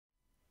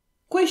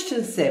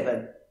Question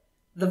 7.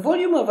 The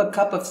volume of a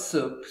cup of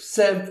soup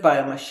served by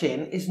a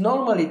machine is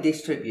normally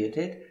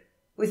distributed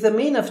with a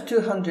mean of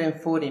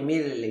 240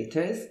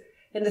 milliliters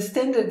and a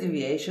standard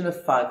deviation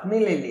of 5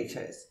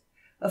 milliliters.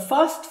 A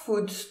fast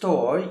food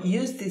store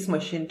used this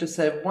machine to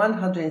serve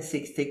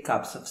 160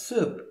 cups of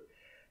soup.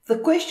 The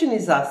question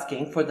is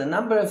asking for the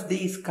number of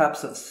these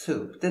cups of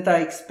soup that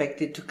are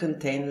expected to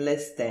contain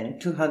less than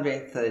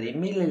 230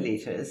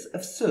 milliliters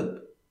of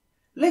soup.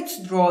 Let's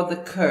draw the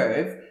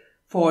curve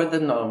for the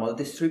normal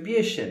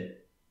distribution,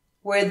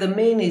 where the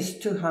mean is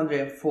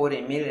 240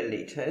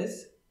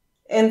 milliliters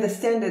and the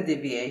standard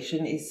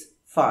deviation is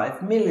 5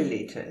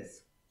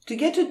 milliliters. To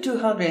get to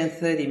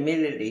 230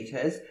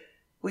 milliliters,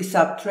 we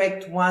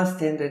subtract one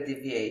standard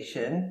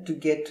deviation to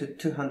get to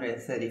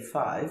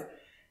 235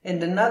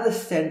 and another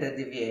standard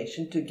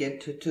deviation to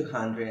get to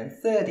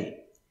 230.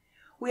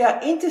 We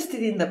are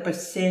interested in the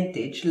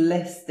percentage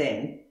less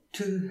than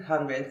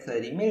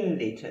 230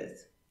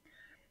 milliliters.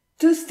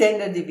 Two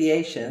standard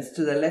deviations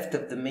to the left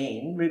of the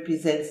mean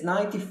represents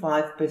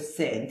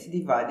 95%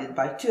 divided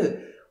by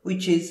 2,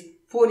 which is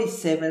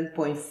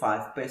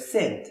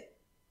 47.5%.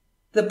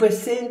 The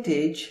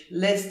percentage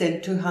less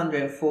than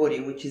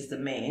 240, which is the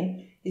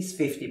mean, is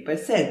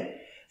 50%.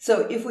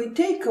 So if we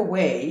take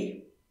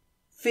away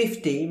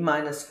 50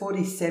 minus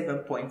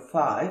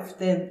 47.5,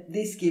 then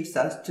this gives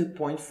us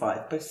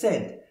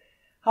 2.5%.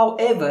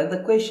 However,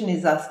 the question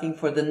is asking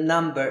for the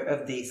number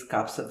of these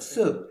cups of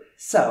soup.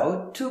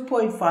 So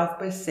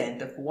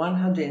 2.5% of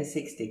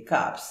 160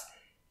 cups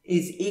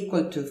is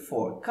equal to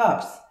 4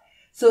 cups.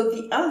 So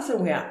the answer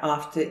we are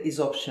after is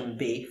option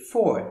B,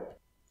 4.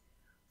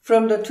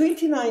 From the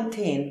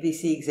 2019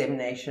 VCE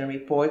examination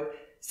report,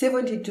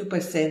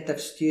 72% of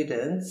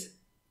students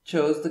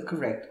chose the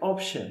correct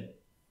option.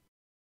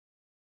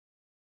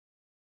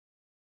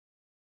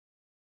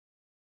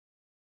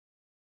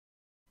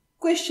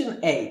 Question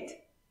 8.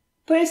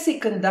 Percy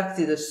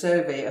conducted a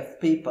survey of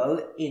people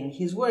in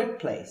his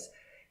workplace.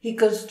 He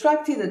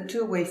constructed a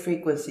two-way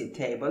frequency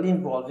table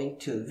involving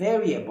two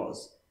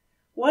variables.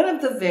 One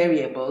of the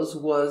variables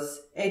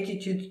was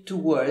attitude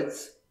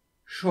towards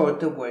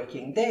shorter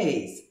working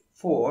days,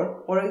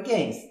 for or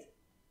against.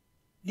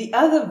 The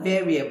other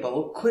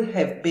variable could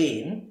have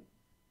been,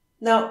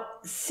 now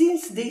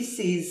since this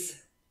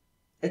is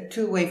a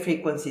two-way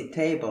frequency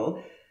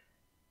table,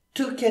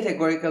 two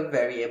categorical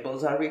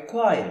variables are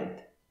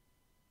required.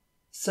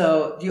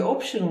 So the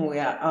option we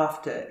are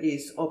after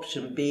is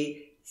option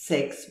B,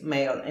 sex,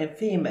 male and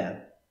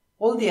female.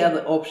 All the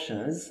other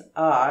options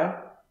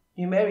are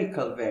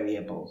numerical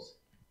variables.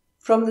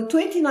 From the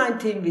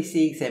 2019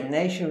 VCE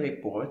examination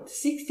report,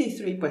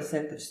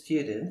 63% of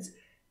students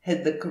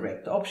had the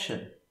correct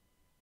option.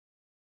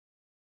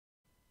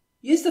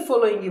 Use the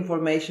following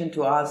information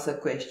to answer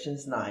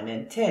questions 9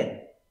 and 10.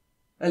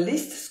 A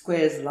least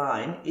squares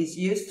line is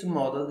used to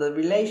model the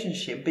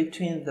relationship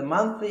between the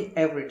monthly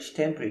average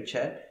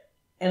temperature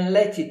and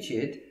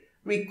latitude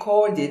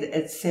recorded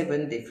at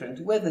 7 different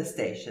weather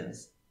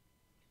stations.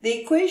 The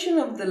equation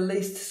of the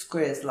least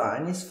squares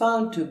line is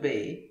found to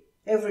be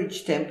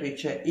average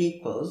temperature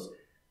equals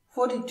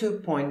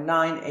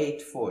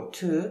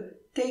 42.9842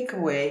 take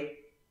away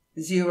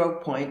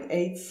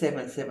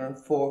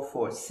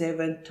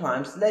 0.877447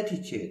 times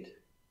latitude.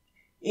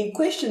 In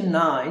question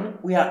 9,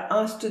 we are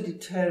asked to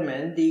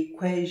determine the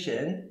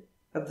equation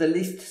of the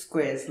least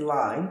squares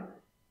line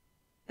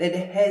that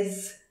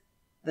has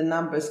the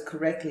numbers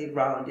correctly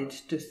rounded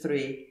to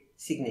 3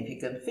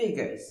 significant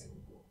figures.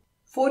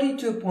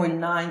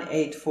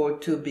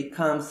 42.9842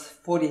 becomes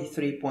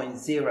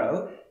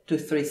 43.0 to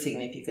 3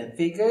 significant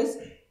figures,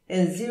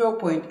 and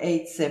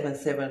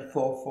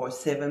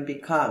 0.877447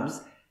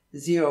 becomes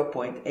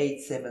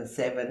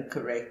 0.877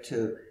 correct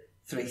to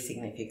 3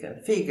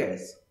 significant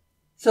figures.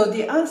 So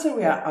the answer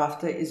we are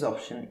after is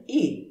option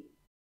E.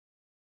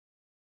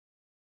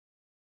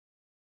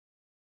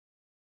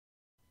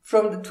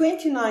 From the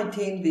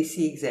 2019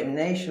 VCE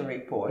examination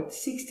report,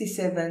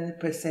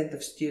 67%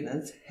 of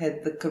students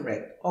had the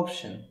correct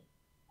option.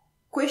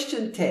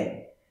 Question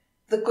 10.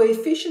 The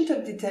coefficient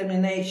of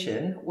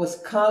determination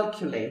was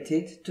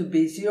calculated to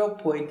be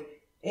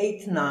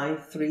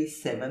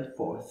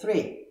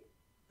 0.893743.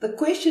 The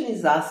question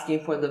is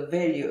asking for the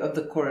value of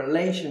the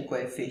correlation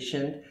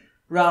coefficient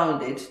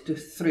rounded to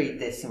 3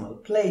 decimal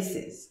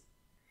places.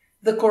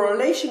 The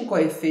correlation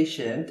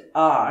coefficient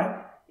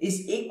R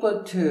is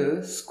equal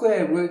to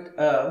square root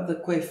of the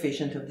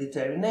coefficient of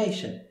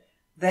determination,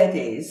 that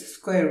is,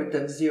 square root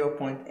of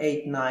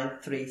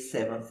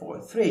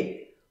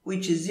 0.893743,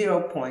 which is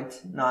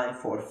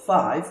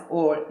 0.945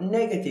 or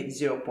negative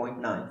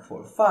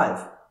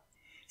 0.945.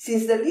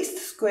 Since the least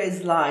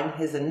squares line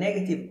has a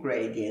negative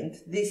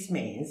gradient, this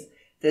means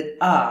that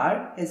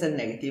R has a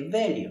negative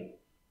value.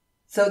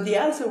 So the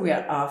answer we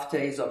are after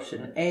is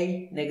option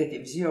A,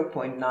 negative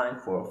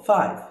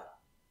 0.945.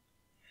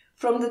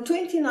 From the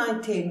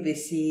 2019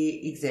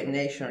 VCE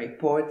examination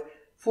report,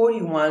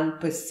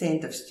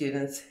 41% of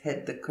students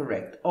had the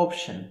correct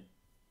option.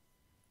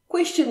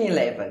 Question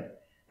 11.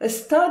 A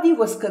study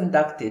was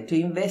conducted to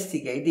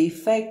investigate the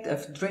effect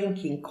of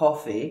drinking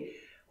coffee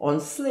on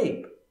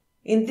sleep.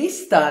 In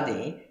this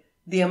study,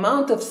 the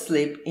amount of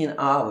sleep in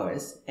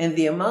hours and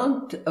the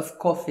amount of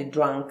coffee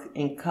drunk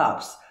in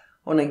cups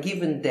on a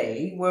given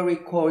day were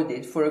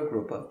recorded for a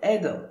group of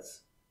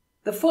adults.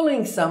 The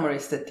following summary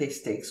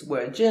statistics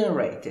were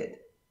generated.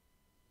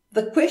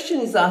 The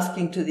question is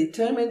asking to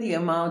determine the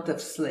amount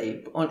of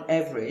sleep on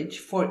average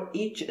for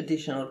each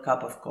additional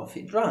cup of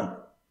coffee drunk.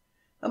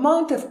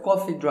 Amount of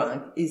coffee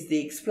drunk is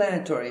the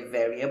explanatory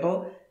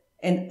variable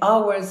and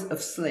hours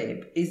of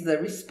sleep is the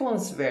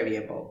response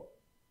variable.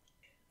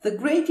 The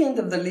gradient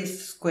of the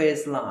least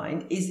squares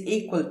line is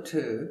equal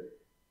to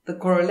the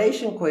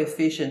correlation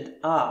coefficient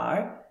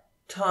R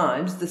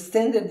times the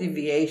standard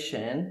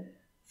deviation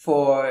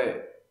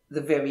for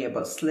the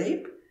variable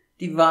sleep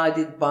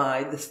divided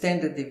by the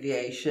standard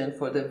deviation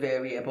for the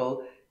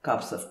variable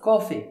cups of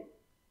coffee.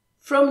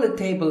 From the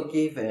table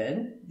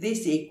given,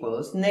 this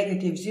equals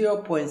negative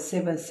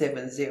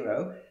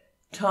 0.770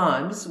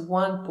 times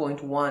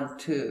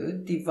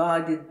 1.12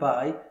 divided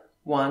by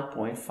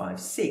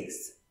 1.56,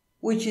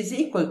 which is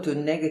equal to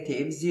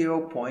negative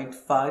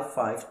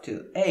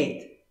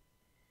 0.5528.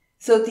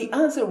 So the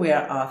answer we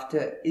are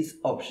after is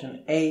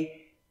option A,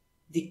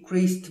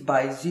 decreased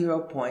by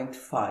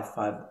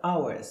 0.55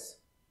 hours.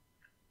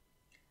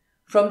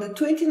 From the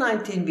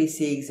 2019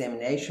 VCE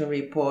examination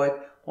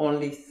report,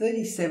 only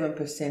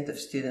 37% of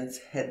students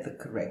had the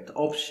correct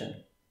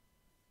option.